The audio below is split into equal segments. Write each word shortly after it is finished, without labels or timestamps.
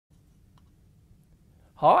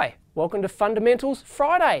Hi, welcome to Fundamentals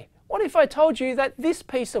Friday. What if I told you that this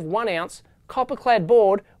piece of 1 ounce copper-clad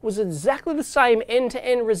board was exactly the same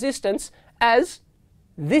end-to-end resistance as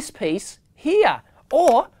this piece here?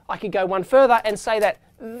 Or I could go one further and say that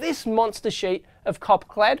this monster sheet of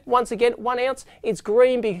copper-clad, once again 1 ounce, it's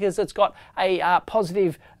green because it's got a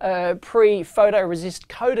positive pre-photoresist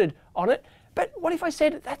coated on it. But what if I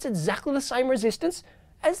said that's exactly the same resistance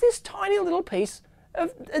as this tiny little piece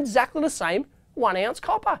of exactly the same 1 ounce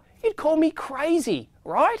copper? You'd call me crazy,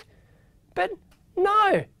 right? But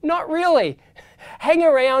no, not really. Hang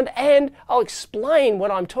around and I'll explain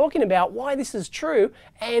what I'm talking about, why this is true,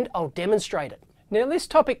 and I'll demonstrate it. Now this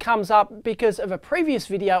topic comes up because of a previous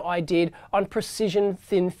video I did on precision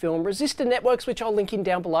thin film resistor networks, which I'll link in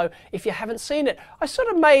down below if you haven't seen it. I sort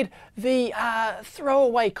of made the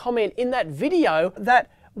throwaway comment in that video that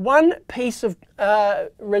one piece of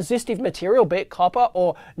resistive material, be it copper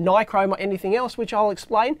or nichrome or anything else, which I'll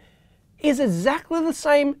explain, is exactly the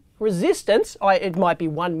same resistance, it might be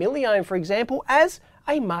 1 milliohm for example, as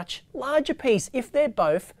a much larger piece if they're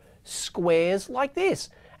both squares like this.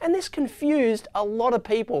 And this confused a lot of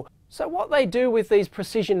people. So what they do with these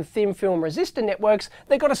precision thin film resistor networks,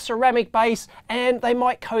 they've got a ceramic base and they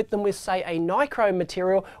might coat them with, say, a nichrome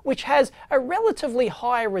material, which has a relatively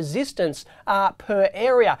high resistance per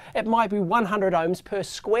area. It might be 100 ohms per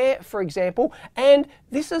square, for example, and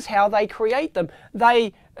this is how they create them.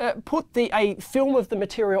 They put a film of the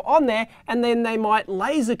material on there and then they might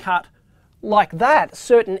laser cut like that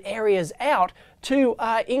certain areas out to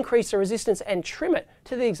increase the resistance and trim it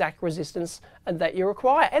to the exact resistance that you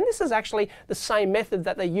require. And this is actually the same method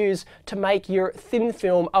that they use to make your thin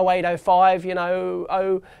film 0805,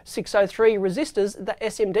 0603 resistors, the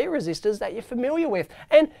SMD resistors that you're familiar with.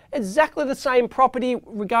 And exactly the same property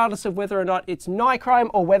regardless of whether or not it's nichrome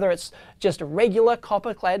or whether it's just a regular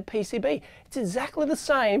copper-clad PCB. It's exactly the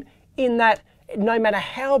same in that no matter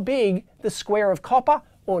how big the square of copper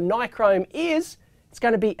or nichrome is, it's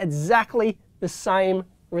going to be exactly the same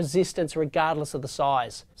resistance regardless of the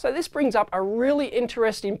size. So this brings up a really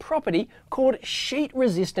interesting property called sheet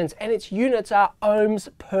resistance, and its units are ohms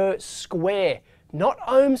per square. Not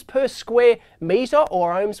ohms per square meter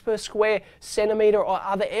or ohms per square centimeter or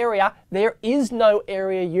other area. There is no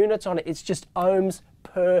area units on it. It's just ohms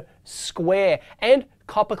per square. And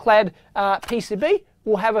copper-clad PCB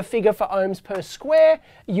will have a figure for ohms per square.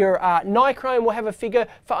 Your nichrome will have a figure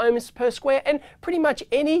for ohms per square, and pretty much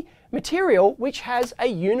any material which has a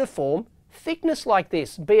uniform thickness like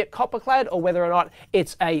this, be it copper-clad or whether or not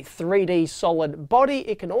it's a 3D solid body,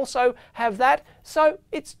 it can also have that. So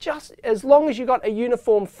it's just as long as you've got a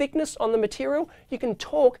uniform thickness on the material, you can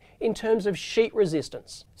talk in terms of sheet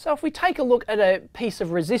resistance. So if we take a look at a piece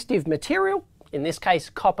of resistive material, in this case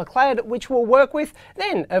copper-clad, which we'll work with,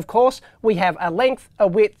 then of course we have a length, a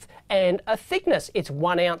width, and a thickness. It's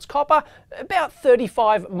 1 ounce copper, about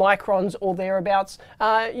 35 microns or thereabouts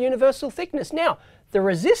universal thickness. Now, the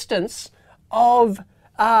resistance of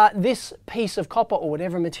this piece of copper or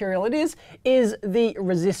whatever material it is the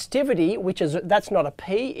resistivity, that's not a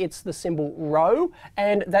P, it's the symbol rho,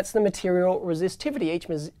 and that's the material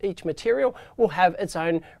resistivity. Each material will have its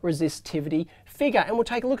own resistivity figure, and we'll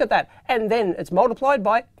take a look at that. And then it's multiplied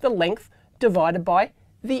by the length divided by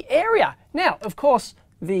the area. Now, of course,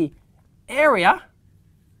 the area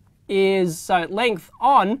is length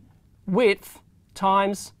on width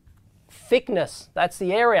times thickness. That's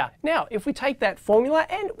the area. Now, if we take that formula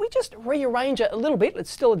and we just rearrange it a little bit, it's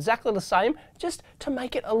still exactly the same, just to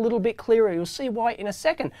make it a little bit clearer. You'll see why in a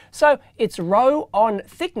second. So it's rho on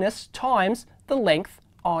thickness times the length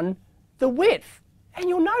on the width. And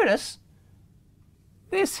you'll notice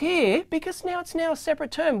this here, because now it's a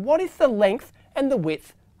separate term. What if the length and the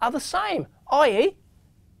width are the same, i.e.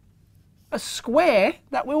 a square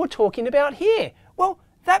that we were talking about here? Well,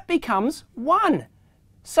 that becomes 1.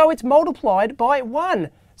 So it's multiplied by 1.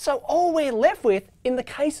 So all we're left with, in the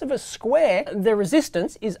case of a square, the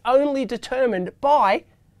resistance is only determined by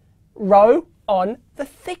rho on the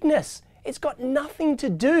thickness. It's got nothing to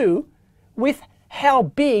do with how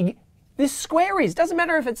big this square is. Doesn't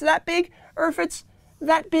matter if it's that big or if it's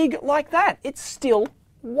that big like that. It's still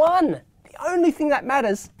 1. The only thing that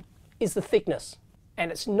matters is the thickness.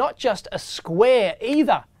 And it's not just a square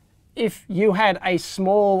either. If you had a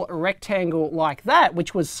small rectangle like that,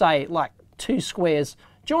 which was, say, like 2 squares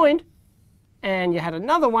joined, and you had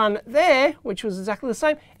another one there, which was exactly the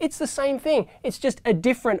same, it's the same thing. It's just a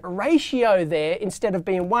different ratio there. Instead of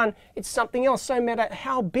being 1, it's something else. So no matter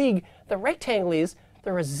how big the rectangle is,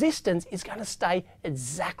 the resistance is going to stay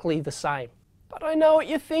exactly the same. But I know what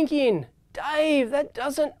you're thinking. Dave, that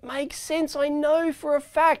doesn't make sense. I know for a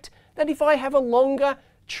fact that if I have a longer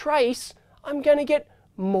trace, I'm going to get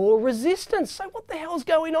more resistance. So what the hell's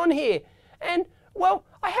going on here? And well,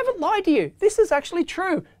 I haven't lied to you. This is actually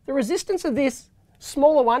true. The resistance of this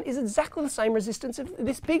smaller one is exactly the same resistance of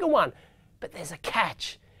this bigger one. But there's a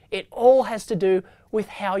catch. It all has to do with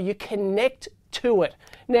how you connect to it.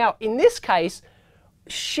 Now, in this case,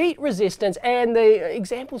 sheet resistance and the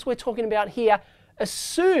examples we're talking about here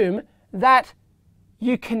assume that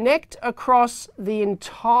you connect across the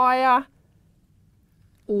entire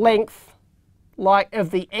length of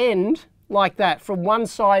the end like that, from one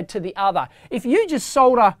side to the other. If you just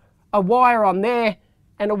solder a wire on there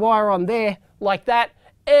and a wire on there like that,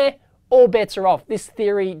 all bets are off. This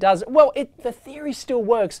theory does, well, the theory still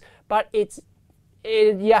works, but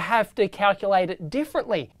you have to calculate it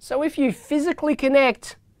differently. So if you physically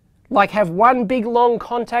connect, like have one big long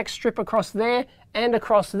contact strip across there and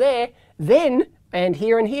across there, then, and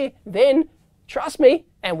here, then, trust me,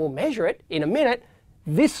 and we'll measure it in a minute,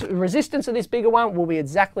 this resistance of this bigger one will be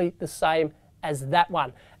exactly the same as that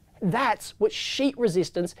one. That's what sheet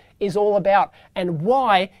resistance is all about, and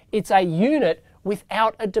why it's a unit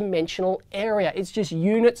without a dimensional area. It's just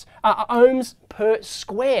units, ohms per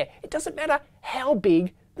square. It doesn't matter how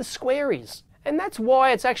big the square is. And that's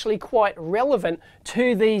why it's actually quite relevant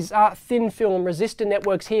to these thin film resistor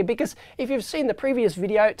networks here, because if you've seen the previous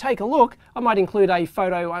video, take a look. I might include a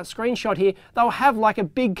photo screenshot here. They'll have like a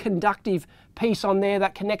big conductive piece on there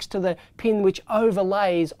that connects to the pin which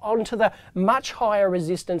overlays onto the much higher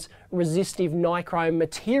resistance resistive nichrome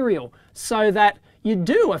material, so that you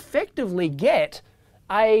do effectively get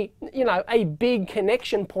a big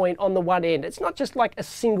connection point on the one end. It's not just like a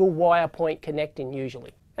single wire point connecting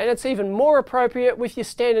usually. And it's even more appropriate with your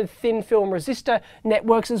standard thin film resistor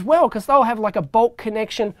networks as well, because they'll have like a bulk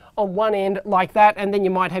connection on one end like that, and then you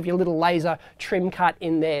might have your little laser trim cut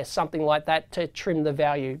in there, something like that, to trim the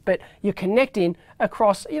value. But you're connecting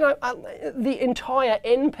across, the entire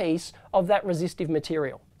end piece of that resistive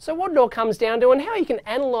material. So what it all comes down to, and how you can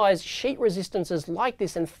analyze sheet resistances like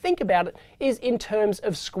this and think about it, is in terms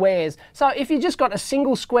of squares. So if you just got a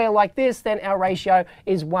single square like this, then our ratio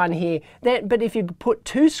is 1 here. But if you put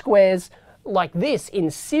 2 squares like this in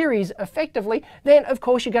series effectively, then of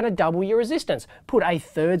course you're going to double your resistance. Put a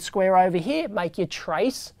 3rd square over here, make your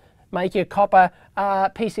trace, make your copper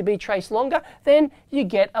PCB trace longer, then you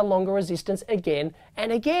get a longer resistance again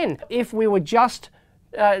and again. If we were just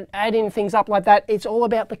adding things up like that, it's all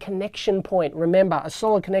about the connection point. Remember, a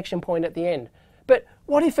solid connection point at the end. But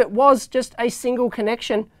what if it was just a single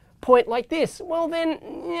connection point like this? Well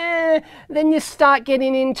then, then you start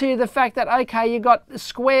getting into the fact that, okay, you've got a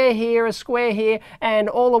square here, and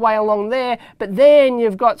all the way along there, but then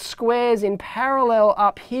you've got squares in parallel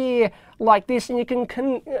up here like this, and you can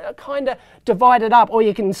kind of divide it up, or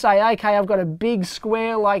you can say, okay, I've got a big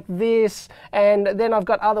square like this, and then I've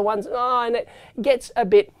got other ones, and it gets a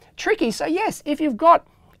bit tricky. So yes, if you've got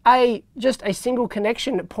just a single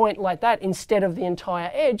connection point like that instead of the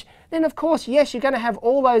entire edge, then of course, yes, you're going to have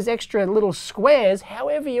all those extra little squares.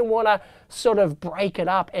 However you want to sort of break it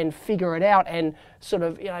up and figure it out and sort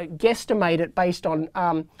of guesstimate it based on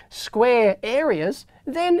square areas,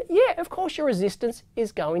 then yeah, of course your resistance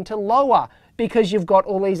is going to lower, because you've got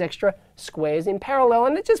all these extra squares in parallel,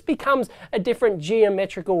 and it just becomes a different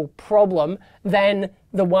geometrical problem than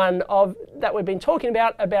the one that we've been talking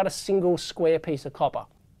about a single square piece of copper.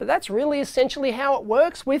 But that's really essentially how it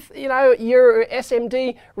works with your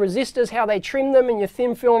SMD resistors, how they trim them, and your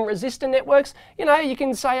thin film resistor networks. You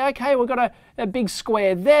can say, okay, we've got a big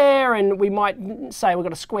square there, and we might say we've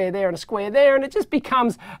got a square there and a square there, and it just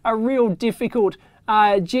becomes a real difficult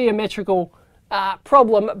geometrical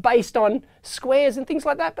problem based on squares and things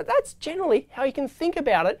like that. But that's generally how you can think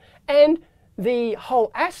about it, and the whole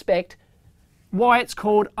aspect why it's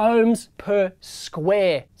called ohms per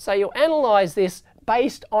square. So you'll analyze this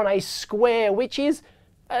based on a square, which is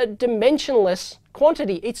a dimensionless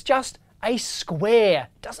quantity. It's just a square.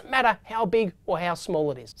 Doesn't matter how big or how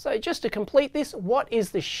small it is. So just to complete this, what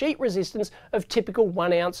is the sheet resistance of typical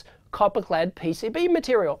 1 ounce copper-clad PCB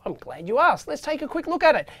material? I'm glad you asked. Let's take a quick look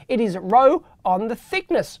at it. It is rho on the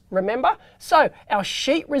thickness, remember? So our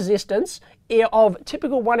sheet resistance of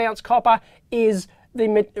typical 1 ounce copper is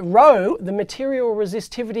rho, the material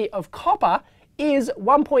resistivity of copper, is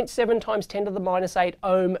 1.7 times 10 to the minus 8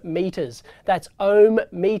 ohm meters. That's ohm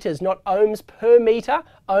meters, not ohms per meter.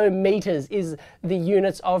 Ohm meters is the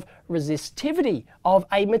units of resistivity of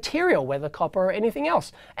a material, whether copper or anything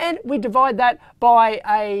else. And we divide that by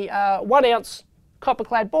a 1 ounce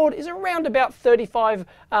copper-clad board is around about 35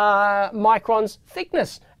 microns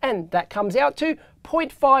thickness. And that comes out to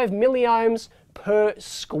 0.5 milliohms per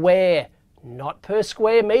square. Not per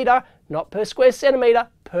square meter, not per square centimeter,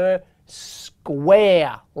 per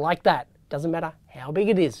square, like that. Doesn't matter how big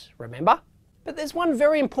it is, remember? But there's one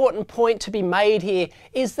very important point to be made here,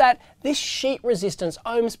 is that this sheet resistance,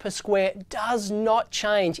 ohms per square, does not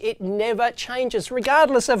change. It never changes,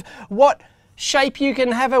 regardless of what shape you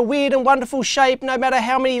can have, a weird and wonderful shape, no matter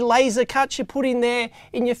how many laser cuts you put in there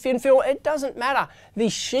in your thin film, it doesn't matter. The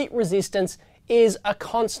sheet resistance is a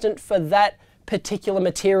constant for that particular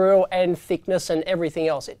material and thickness and everything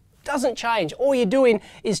else. It doesn't change. All you're doing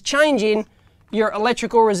is changing your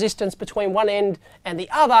electrical resistance between one end and the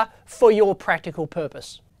other for your practical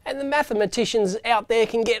purpose. And the mathematicians out there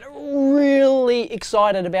can get really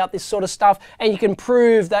excited about this sort of stuff, and you can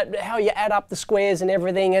prove that how you add up the squares and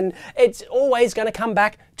everything, and it's always going to come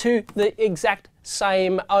back to the exact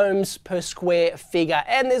same ohms per square figure.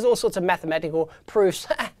 And there's all sorts of mathematical proofs.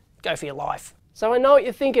 Go for your life. So I know what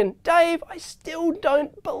you're thinking, Dave, I still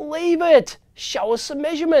don't believe it. Show us some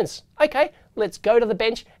measurements. Okay, let's go to the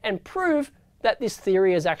bench and prove that this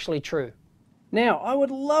theory is actually true. Now, I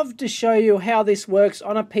would love to show you how this works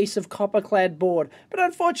on a piece of copper-clad board, but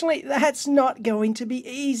unfortunately that's not going to be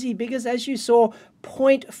easy, because as you saw,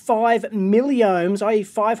 0.5 milliohms, i.e.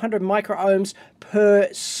 500 microohms per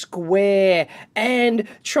square, and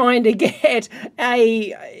trying to get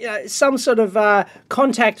some sort of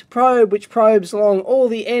contact probe which probes along all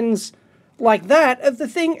the ends like that of the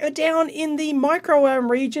thing down in the microohm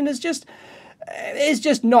region is just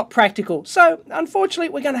not practical. So unfortunately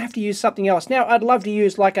we're going to have to use something else. Now I'd love to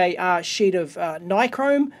use like a sheet of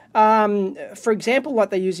nichrome, for example, like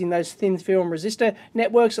they use in those thin film resistor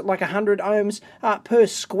networks at like 100 ohms per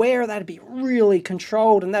square. That'd be really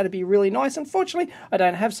controlled and that'd be really nice. Unfortunately I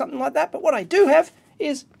don't have something like that, but what I do have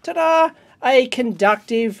is, ta-da, a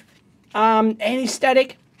conductive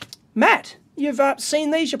anti-static mat. You've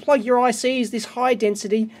seen these, you plug your ICs, this high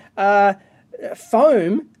density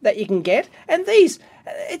foam that you can get, and these,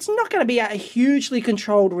 it's not going to be a hugely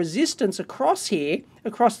controlled resistance across here,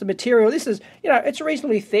 across the material. This is, you know, it's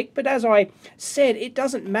reasonably thick, but as I said, it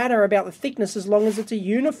doesn't matter about the thickness as long as it's a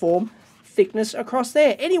uniform thickness across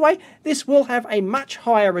there. Anyway, this will have a much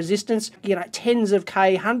higher resistance, you know, tens of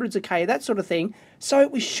K, hundreds of K, that sort of thing. So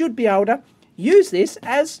we should be able to use this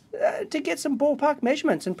as to get some ballpark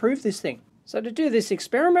measurements and prove this thing. So to do this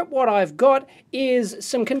experiment, what I've got is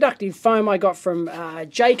some conductive foam I got from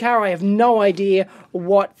JCar. I have no idea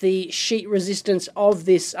what the sheet resistance of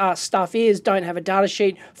this stuff is. Don't have a data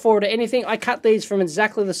sheet for it or anything. I cut these from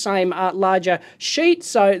exactly the same larger sheet,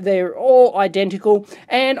 so they're all identical.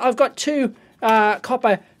 And I've got two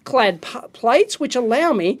copper-clad plates which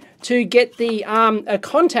allow me to get the a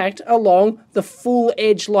contact along the full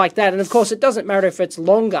edge like that. And of course it doesn't matter if it's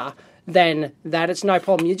longer than that, it's no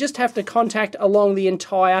problem. You just have to contact along the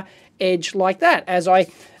entire edge like that,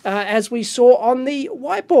 as we saw on the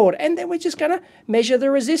whiteboard, and then we're just going to measure the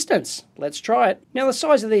resistance. Let's try it. Now the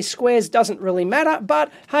size of these squares doesn't really matter,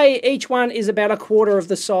 but hey, each one is about 1/4 of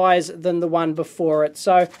the size than the one before it,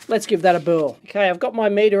 so let's give that a whirl. Okay, I've got my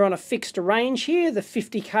meter on a fixed range here, the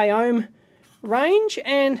 50k ohm range,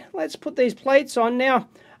 and let's put these plates on. Now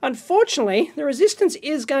unfortunately, the resistance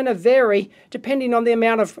is going to vary depending on the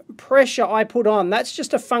amount of pressure I put on. That's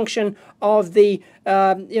just a function of the,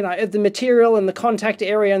 of the material and the contact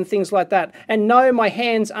area and things like that. And no, my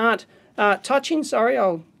hands aren't touching. Sorry,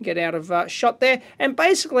 I'll get out of shot there. And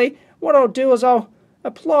basically, what I'll do is I'll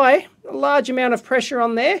apply a large amount of pressure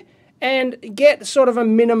on there and get sort of a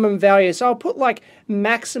minimum value. So I'll put like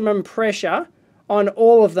maximum pressure on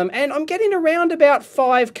all of them, and I'm getting around about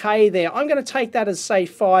 5k there. I'm going to take that as, say,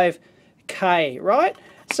 5k, right?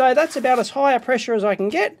 So that's about as high a pressure as I can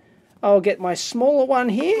get. I'll get my smaller one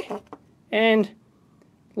here, and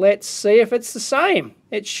let's see if it's the same.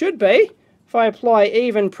 It should be. If I apply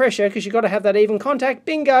even pressure, because you've got to have that even contact,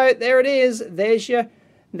 bingo, there it is. There's your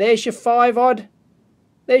 5 odd.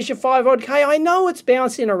 There's your 5 odd K. I know it's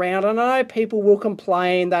bouncing around, and I know people will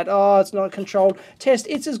complain that, oh, it's not a controlled test.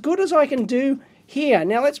 It's as good as I can do here.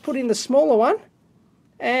 Now let's put in the smaller one,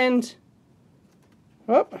 and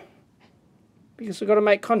because we've got to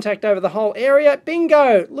make contact over the whole area.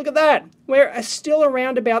 Bingo! Look at that. We're still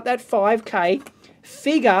around about that 5k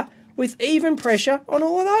figure with even pressure on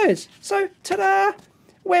all of those. So, ta-da!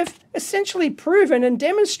 We've essentially proven and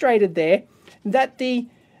demonstrated there that the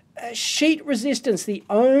sheet resistance, the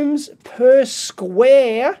ohms per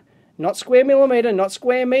square, not square millimeter, not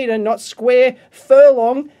square meter, not square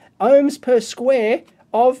furlong, ohms per square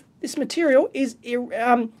of this material is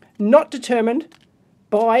not determined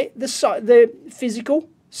by the physical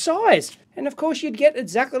size. and of course you'd get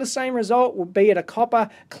exactly the same result, be it a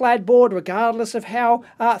copper-clad board, regardless of how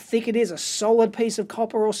thick it is, a solid piece of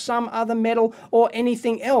copper or some other metal or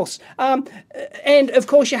anything else. And of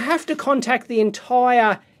course you have to contact the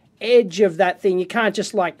entire edge of that thing. You can't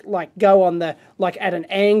just like go on the at an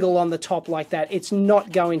angle on the top like that. It's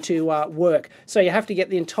not going to work. So you have to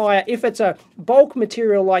get the entire, if it's a bulk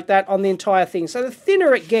material like that, on the entire thing. So the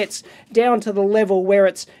thinner it gets down to the level where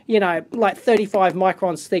it's, you know, like 35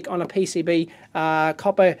 microns thick on a PCB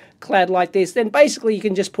copper clad like this, then basically you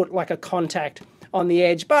can just put like a contact on the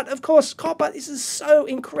edge. But of course copper, this is so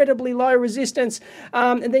incredibly low resistance,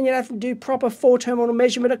 and then you'd have to do proper 4-terminal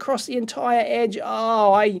measurement across the entire edge.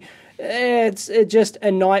 It's just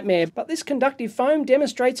a nightmare. But this conductive foam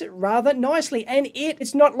demonstrates it rather nicely, and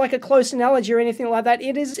it's not like a close analogy or anything like that.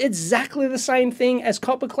 It is exactly the same thing as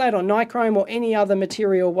copper clad or nichrome or any other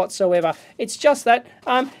material whatsoever. It's just that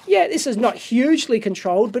yeah, this is not hugely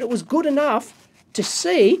controlled, but it was good enough to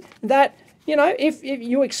see that, you know, if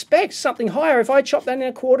you expect something higher, if I chop that in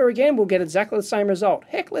a quarter again, we'll get exactly the same result.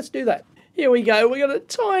 Heck, let's do that. Here we go. We got a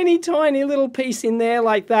tiny, tiny little piece in there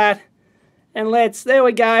like that. And there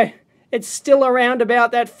we go. It's still around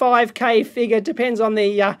about that 5K figure. Depends on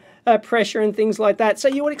the pressure and things like that. So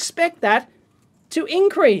you would expect that to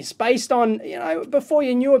increase based on, you know, before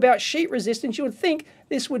you knew about sheet resistance, you would think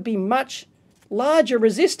this would be much larger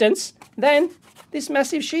resistance than this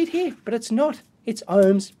massive sheet here. But it's not. It's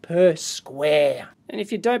ohms per square. And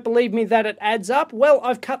if you don't believe me that it adds up, well,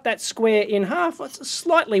 I've cut that square in half. It's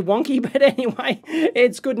slightly wonky, but anyway,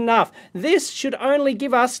 it's good enough. This should only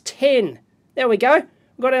give us 10. There we go.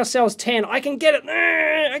 We've got ourselves 10. I can get it.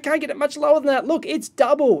 I can't get it much lower than that. Look, it's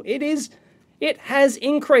double. It has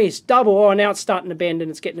increased double. Oh, now it's starting to bend and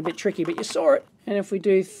it's getting a bit tricky, but you saw it. And if we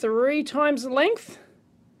do 3 times the length,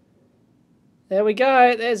 there we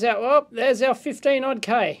go. There's our 15 odd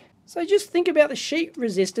K. So just think about the sheet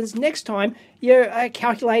resistance next time you're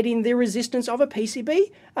calculating the resistance of a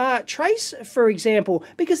PCB trace, for example,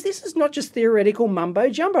 because this is not just theoretical mumbo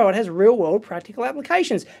jumbo. It has real world practical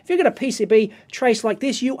applications. If you've got a PCB trace like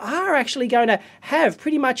this, you are actually going to have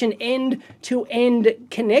pretty much an end-to-end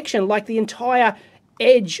connection, like the entire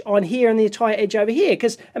edge on here and the entire edge over here.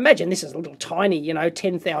 Because imagine this is a little tiny, you know,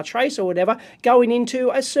 10th hour trace or whatever, going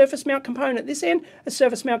into a surface mount component at this end, a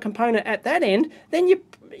surface mount component at that end, then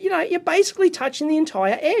you're basically touching the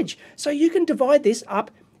entire edge. So you can divide this up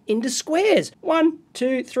into squares, 1,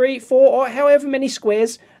 2, 3, 4, or however many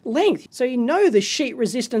squares length. So you know the sheet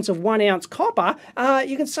resistance of 1 ounce copper.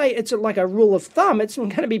 You can say it's like a rule of thumb. It's going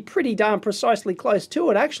to be pretty darn precisely close to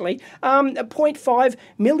it, actually. 0.5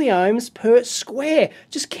 milliohms per square.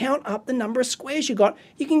 Just count up the number of squares you got.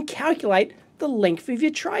 You can calculate the length of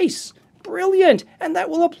your trace. Brilliant. And that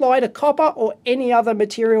will apply to copper or any other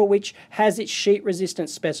material which has its sheet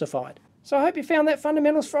resistance specified. So I hope you found that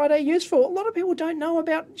Fundamentals Friday useful. A lot of people don't know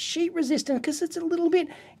about sheet resistance because it's a little bit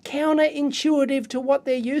counterintuitive to what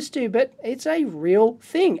they're used to, but it's a real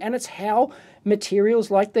thing, and it's how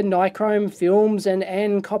materials like the nichrome films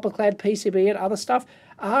and copper-clad PCB and other stuff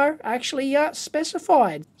are actually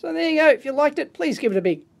specified. So there you go. If you liked it, please give it a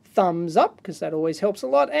big thumbs up, because that always helps a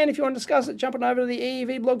lot. And if you want to discuss it, jump on over to the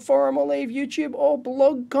EEVblog forum or leave YouTube or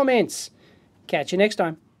blog comments. Catch you next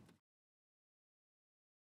time.